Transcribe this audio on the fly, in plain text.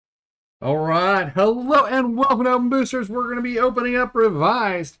All right, hello and welcome to Open Boosters. We're going to be opening up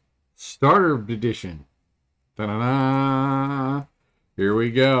Revised Starter Edition. Ta-da-da! Here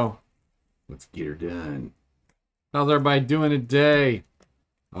we go. Let's get her done. How's everybody doing today?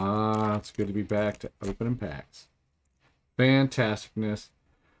 It's good to be back to opening packs. Fantasticness.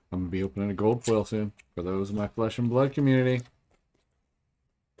 I'm going to be opening a gold foil soon for those in my flesh and blood community.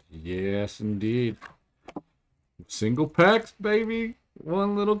 Yes, indeed. Single packs, baby.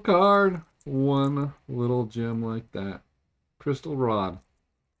 One little card, one little gem like that. Crystal rod.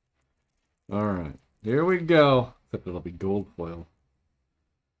 Alright, here we go. Except it'll be gold foil.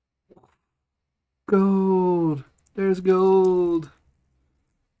 Gold! There's gold!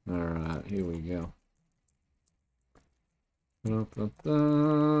 Alright, here we go. Da, da,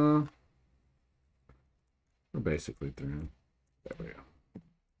 da. We're basically through. There we go.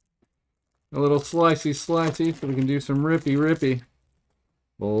 A little slicey so we can do some rippy.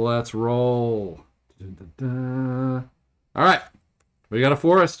 Let's roll. All right. We got a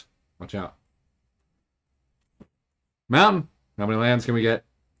forest. Watch out. Mountain. How many lands can we get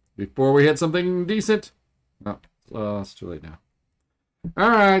before we hit something decent? Oh, it's too late now. All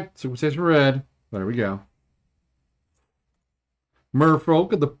right. Superstition red. There we go.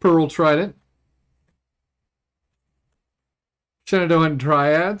 Merfolk of the Pearl Trident. Shenandoah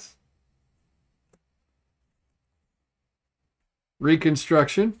Triads.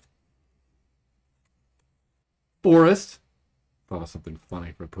 Reconstruction. Forest. Thought of something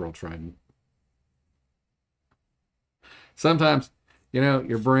funny for Pearl Trident. Sometimes, you know,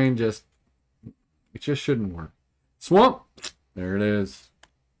 your brain it just shouldn't work. Swamp. There it is.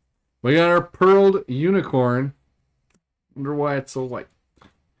 We got our Pearled Unicorn. Wonder why it's so white.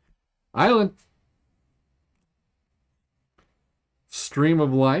 Island. Stream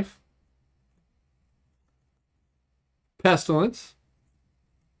of Life. Pestilence.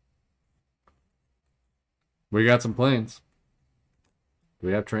 We got some planes. Do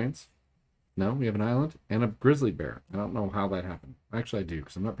we have trains? No, we have an island and a grizzly bear. I don't know how that happened. Actually, I do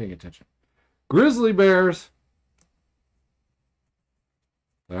because I'm not paying attention. Grizzly bears.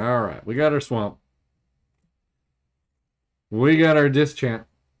 All right, we got our swamp. We got our dischant.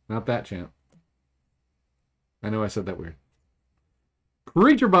 Not that chant. I know I said that weird.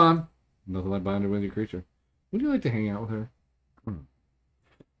 Creature bond. Nothing like bonded with your creature. Would you like to hang out with her?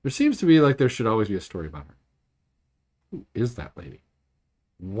 There seems to be like there should always be a story about her. Who is that lady?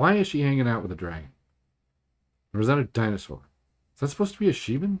 Why is she hanging out with a dragon? Or is that a dinosaur? Is that supposed to be a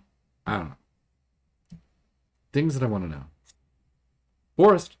Sheevan? I don't know. Things that I want to know.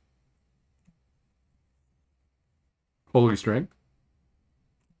 Forest. Holy Strength.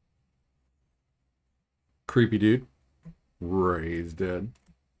 Creepy dude. Ray's dead.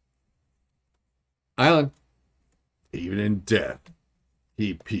 Island. Even in death,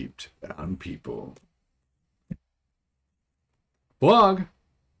 he peeped on people. Blog.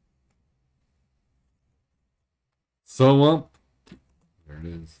 So, there it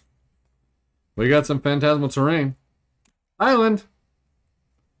is. We got some phantasmal terrain. Island.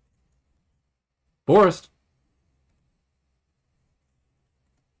 Forest.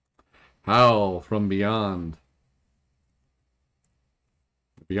 Howl from beyond.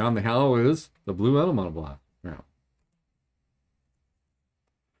 Beyond the howl is the blue elemental block. Now.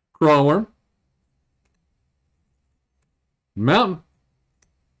 Crawlworm. Mountain.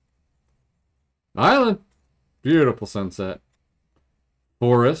 Island. Beautiful sunset.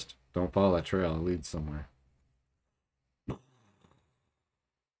 Forest. Don't follow that trail. It leads somewhere.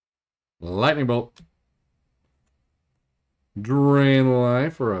 Lightning bolt. Drain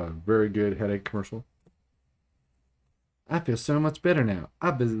life for a very good headache commercial. I feel so much better now. I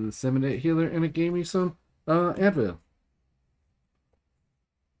visited the 7-day healer and it gave me some Advil.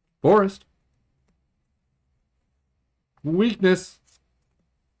 Forest. Weakness.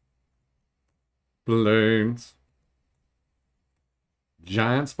 Plains.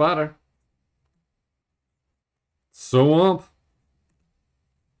 Giant spotter. Swamp.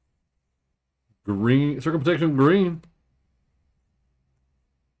 Green. Circle protection green.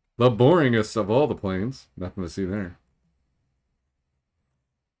 The boringest of all the plains. Nothing to see there.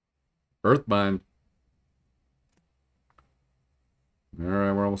 Earthbind.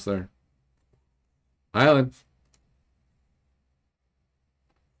 Alright, we're almost there. Island.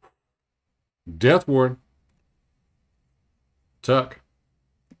 Death Ward. Tuck.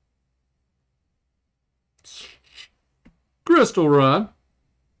 Crystal Rod.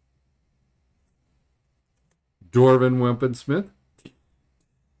 Dwarven Weaponsmith.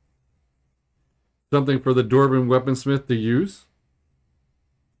 Something for the Dwarven Weaponsmith to use.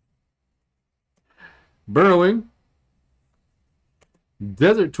 Burrowing.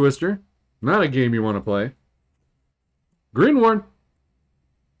 Desert Twister. Not a game you want to play. Green Warden.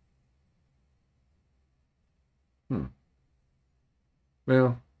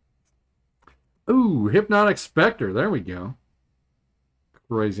 Well. Ooh, Hypnotic Spectre. There we go.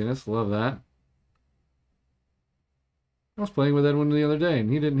 Craziness. Love that. I was playing with Edwin the other day,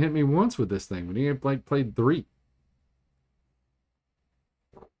 and he didn't hit me once with this thing, but he had played 3.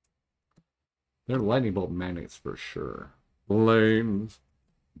 They're lightning bolt magnets for sure. Flames.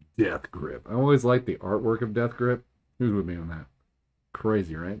 Death Grip. I always liked the artwork of Death Grip. Who's with me on that?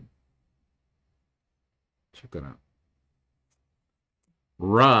 Crazy, right? Check that out.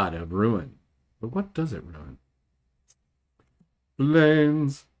 Rod of Ruin. But what does it ruin?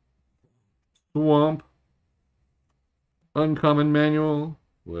 Flames. Swamp. Uncommon manual.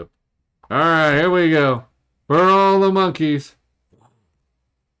 Flip. Alright, here we go. For all the monkeys.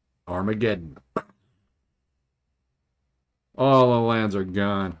 Armageddon. All the lands are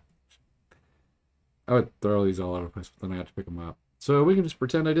gone. I would throw these all over the place, but then I have to pick them up. So we can just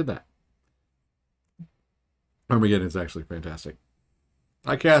pretend I did that. Armageddon is actually fantastic.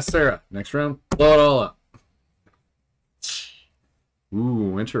 I cast Sarah. Next round, blow it all up.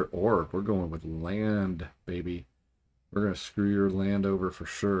 Ooh, Winter Orb. We're going with land, baby. We're going to screw your land over for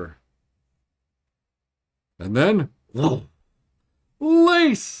sure. And then, whoa,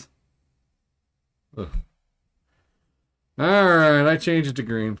 Lace! Ugh. Alright, I changed it to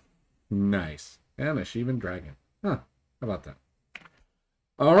green. Nice. And a Sheevan Dragon. Huh, how about that?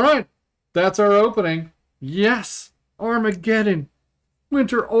 Alright, that's our opening. Yes! Armageddon,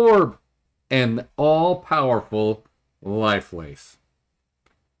 Winter Orb, and all-powerful Life Lace.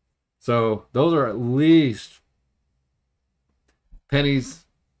 So, those are at least pennies.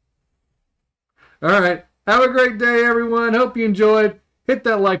 Alright, have a great day, everyone. Hope you enjoyed. Hit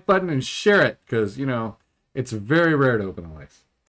that like button and share it, because, you know, it's very rare to open a Lace.